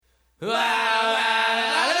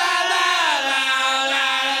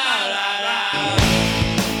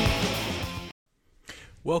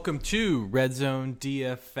Welcome to Red Zone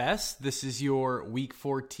DFS. This is your Week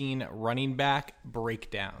 14 running back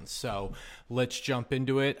breakdown. So let's jump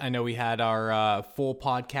into it. I know we had our full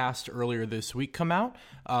podcast earlier this week come out,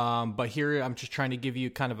 but here I'm just trying to give you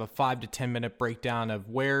kind of a 5 to 10 minute breakdown of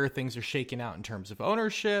where things are shaking out in terms of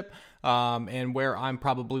ownership, and where I'm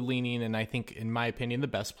probably leaning, and I think, in my opinion, the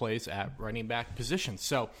best plays at running back position.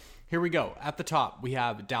 So here we go. At the top, we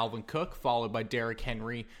have Dalvin Cook, followed by Derrick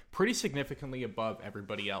Henry, pretty significantly above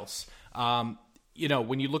everybody else. When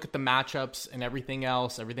you look at the matchups and everything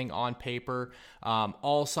else, everything on paper,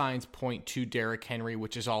 all signs point to Derrick Henry,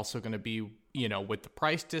 which is also going to be, with the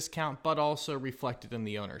price discount, but also reflected in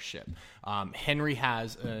the ownership. Henry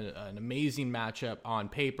has an amazing matchup on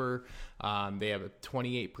paper. They have a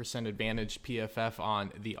 28% advantage PFF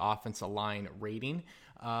on the offensive line rating.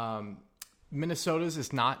 Minnesota's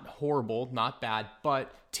is not horrible, not bad,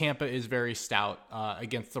 but Tampa is very stout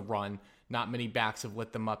against the run. Not many backs have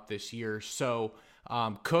lit them up this year. So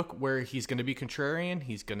Cook, where he's going to be contrarian,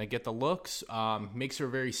 he's going to get the looks. Makes her a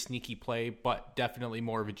very sneaky play, but definitely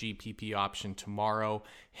more of a GPP option tomorrow.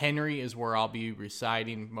 Henry is where I'll be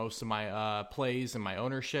residing most of my plays and my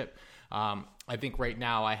ownership. I think right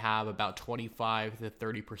now I have about 25 to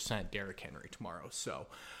 30% Derrick Henry tomorrow. So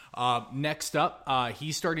next up,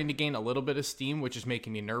 he's starting to gain a little bit of steam, which is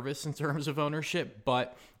making me nervous in terms of ownership.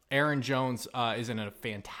 But Aaron Jones is in a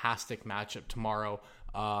fantastic matchup tomorrow.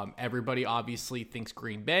 Everybody obviously thinks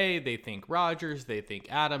Green Bay. They think Rodgers. They think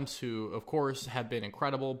Adams, who, of course, have been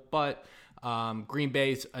incredible. But Green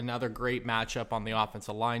Bay's another great matchup on the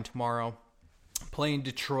offensive line tomorrow. Playing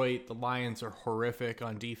Detroit, the Lions are horrific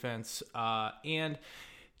on defense. And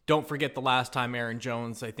don't forget the last time Aaron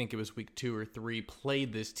Jones, I think it was week 2 or 3,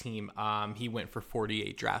 played this team, he went for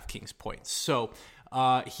 48 DraftKings points. So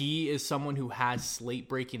he is someone who has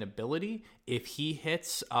slate-breaking ability. If he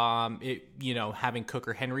hits, having Cook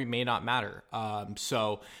or Henry may not matter.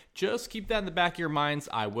 So just keep that in the back of your minds.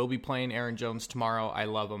 I will be playing Aaron Jones tomorrow. I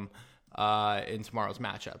love him in tomorrow's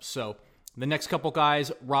matchup. So the next couple guys,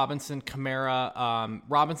 Robinson, Kamara.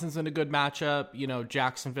 Robinson's in a good matchup.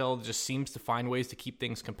 Jacksonville just seems to find ways to keep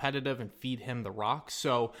things competitive and feed him the rock.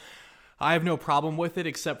 So I have no problem with it,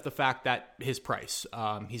 except the fact that his price.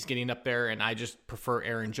 He's getting up there, and I just prefer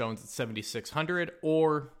Aaron Jones at 7,600,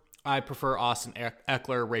 or I prefer Austin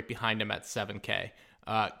Eckler right behind him at 7K.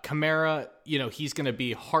 Kamara, he's going to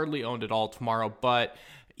be hardly owned at all tomorrow, but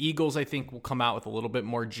Eagles, I think, will come out with a little bit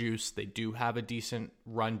more juice. They do have a decent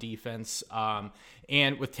run defense.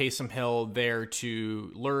 And with Taysom Hill there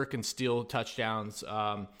to lurk and steal touchdowns,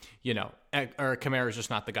 Kamara is just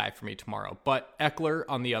not the guy for me tomorrow. But Eckler,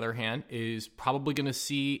 on the other hand, is probably going to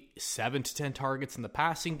see 7 to 10 targets in the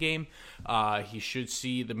passing game. He should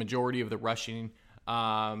see the majority of the rushing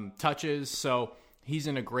touches. So he's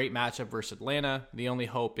in a great matchup versus Atlanta. The only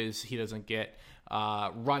hope is he doesn't get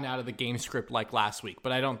run out of the game script like last week,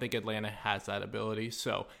 but I don't think Atlanta has that ability,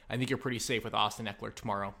 so I think you're pretty safe with Austin Eckler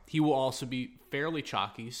tomorrow. He will also be fairly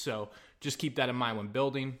chalky, so just keep that in mind when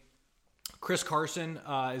building. Chris Carson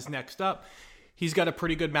is next up. He's got a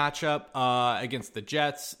pretty good matchup against the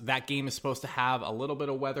Jets. That game is supposed to have a little bit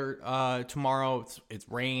of weather tomorrow. It's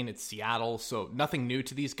rain, it's Seattle, so nothing new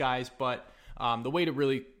to these guys, but the way to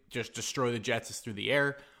really just destroy the Jets is through the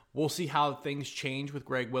air. We'll see how things change with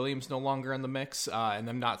Greg Williams no longer in the mix, and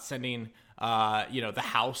them not sending, the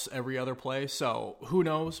house every other play. So who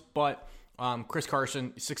knows? But Chris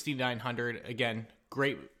Carson, 6,900. Again,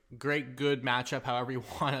 great, good matchup. However you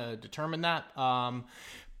want to determine that.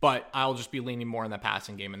 But I'll just be leaning more in the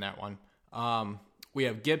passing game in that one. We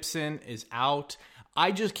have Gibson is out.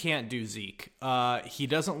 I just can't do Zeke. He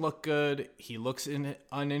doesn't look good. He looks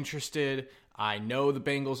uninterested. I know the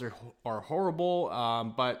Bengals are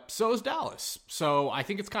horrible, but so is Dallas. So I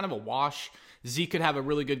think it's kind of a wash. Zeke could have a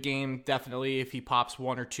really good game, definitely, if he pops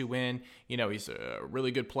 1 or 2 in. He's a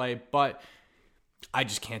really good play, but I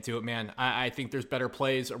just can't do it, man. I think there's better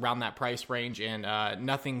plays around that price range, and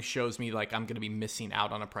nothing shows me like I'm going to be missing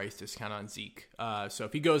out on a price discount on Zeke. So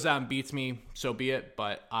if he goes out and beats me, so be it,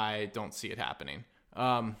 but I don't see it happening.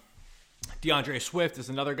 DeAndre Swift is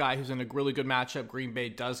another guy who's in a really good matchup. Green Bay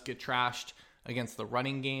does get trashed against the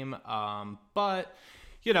running game, but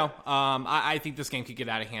I think this game could get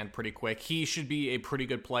out of hand pretty quick. He should be a pretty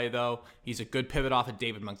good play, though. He's a good pivot off of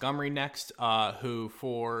David Montgomery next, who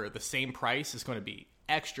for the same price is going to be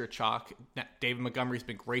extra chalk. David Montgomery's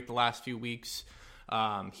been great the last few weeks.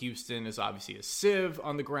 Houston is obviously a sieve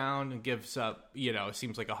on the ground and gives up, it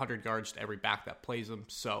seems like 100 yards to every back that plays him.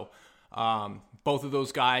 So Both of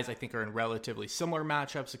those guys, I think, are in relatively similar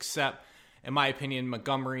matchups, except, in my opinion,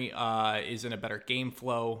 Montgomery is in a better game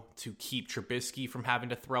flow to keep Trubisky from having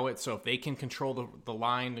to throw it. So if they can control the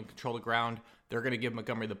line and control the ground, they're going to give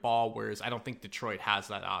Montgomery the ball, whereas I don't think Detroit has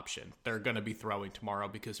that option. They're going to be throwing tomorrow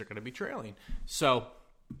because they're going to be trailing. So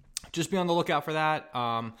just be on the lookout for that.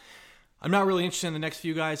 I'm not really interested in the next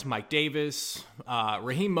few guys. Mike Davis,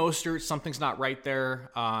 Raheem Mostert, something's not right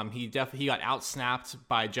there. He got outsnapped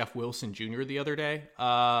by Jeff Wilson Jr. the other day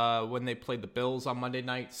when they played the Bills on Monday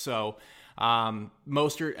night. So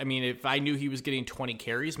Mostert, I mean, if I knew he was getting 20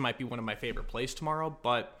 carries, might be one of my favorite plays tomorrow,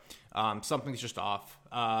 but something's just off.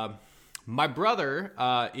 My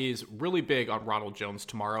brother is really big on Ronald Jones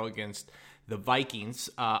tomorrow against the Vikings.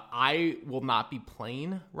 I will not be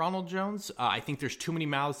playing Ronald Jones. I think there's too many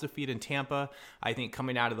mouths to feed in Tampa. I think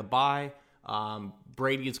coming out of the bye,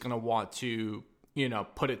 Brady is going to want to,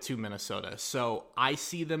 put it to Minnesota. So I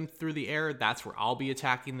see them through the air. That's where I'll be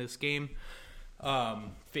attacking this game. For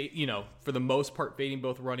the most part, fading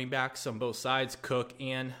both running backs on both sides, Cook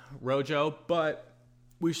and Rojo. But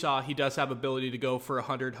we saw he does have ability to go for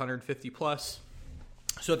 100, 150 plus.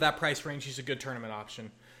 So at that price range, he's a good tournament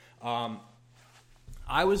option.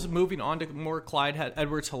 I was moving on to more Clyde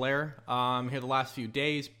Edwards-Helaire here the last few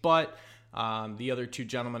days, but the other two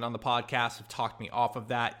gentlemen on the podcast have talked me off of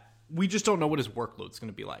that. We just don't know what his workload is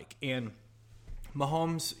going to be like. And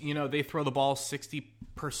Mahomes, they throw the ball 60%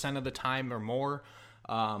 of the time or more.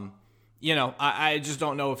 I just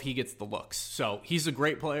don't know if he gets the looks. So he's a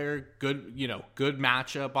great player, good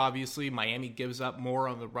matchup, obviously. Miami gives up more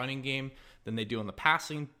on the running game than they do on the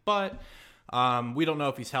passing, but we don't know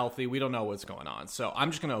if he's healthy. We don't know what's going on. So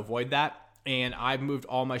I'm just going to avoid that. And I've moved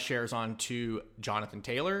all my shares on to Jonathan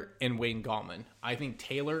Taylor and Wayne Gallman. I think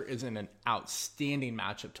Taylor is in an outstanding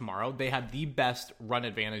matchup tomorrow. They have the best run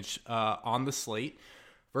advantage on the slate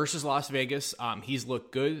versus Las Vegas. He's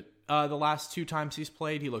looked good the last two times he's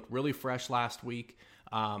played. He looked really fresh last week.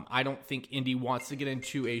 I don't think Indy wants to get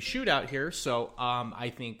into a shootout here. So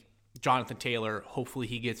I think Jonathan Taylor, hopefully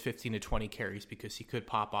he gets 15 to 20 carries because he could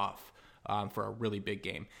pop off for a really big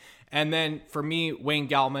game. And then for me, Wayne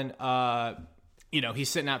Gallman, he's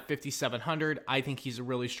sitting at 5,700. I think he's a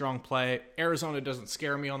really strong play. Arizona doesn't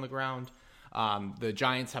scare me on the ground. The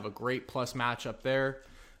Giants have a great plus matchup there.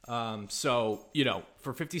 So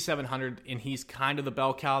for 5,700, and he's kind of the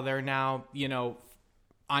bell cow there now,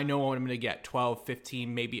 I know what I'm going to get 12,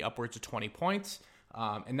 15, maybe upwards of 20 points.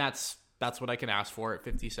 And that's what I can ask for at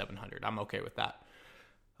 5,700. I'm okay with that.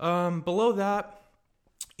 Below that,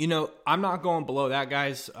 I'm not going below that,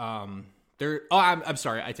 guys. I'm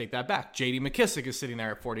sorry, I take that back. J.D. McKissick is sitting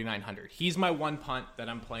there at 4,900. He's my one punt that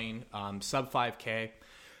I'm playing, sub 5K.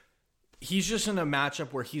 He's just in a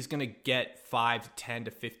matchup where he's going to get 5 to 10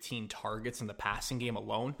 to 15 targets in the passing game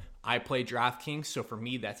alone. I play DraftKings, so for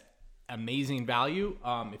me, that's amazing value.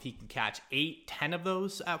 If he can catch 8, 10 of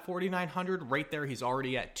those at 4,900, right there, he's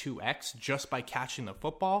already at 2x just by catching the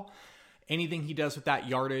football. Anything he does with that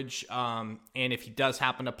yardage, and if he does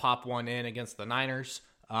happen to pop one in against the Niners,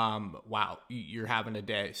 wow, you're having a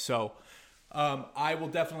day. So I will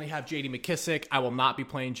definitely have J.D. McKissick. I will not be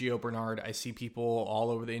playing Gio Bernard. I see people all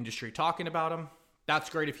over the industry talking about him. That's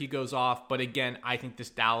great if he goes off. But again, I think this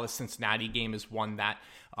Dallas-Cincinnati game is one that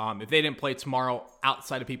if they didn't play tomorrow,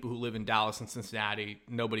 outside of people who live in Dallas and Cincinnati,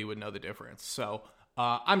 nobody would know the difference. So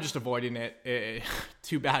I'm just avoiding it.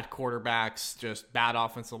 Two bad quarterbacks, just bad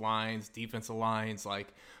offensive lines, defensive lines. Like,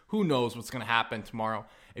 who knows what's going to happen tomorrow?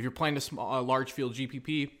 If you're playing a large field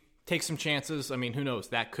GPP, take some chances. I mean, who knows?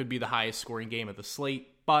 That could be the highest scoring game of the slate.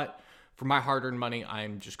 But for my hard-earned money,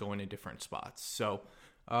 I'm just going to different spots. So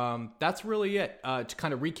that's really it. To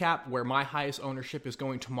kind of recap where my highest ownership is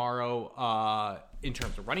going tomorrow in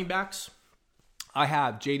terms of running backs, I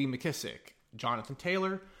have J.D. McKissick, Jonathan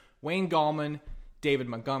Taylor, Wayne Gallman, David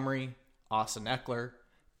Montgomery, Austin Eckler,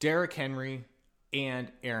 Derrick Henry,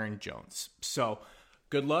 and Aaron Jones. So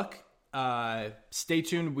good luck. Stay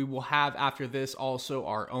tuned. We will have after this also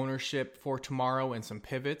our ownership for tomorrow and some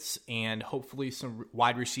pivots and hopefully some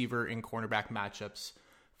wide receiver and cornerback matchups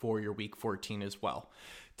for your week 14 as well.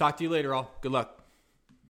 Talk to you later, all. Good luck.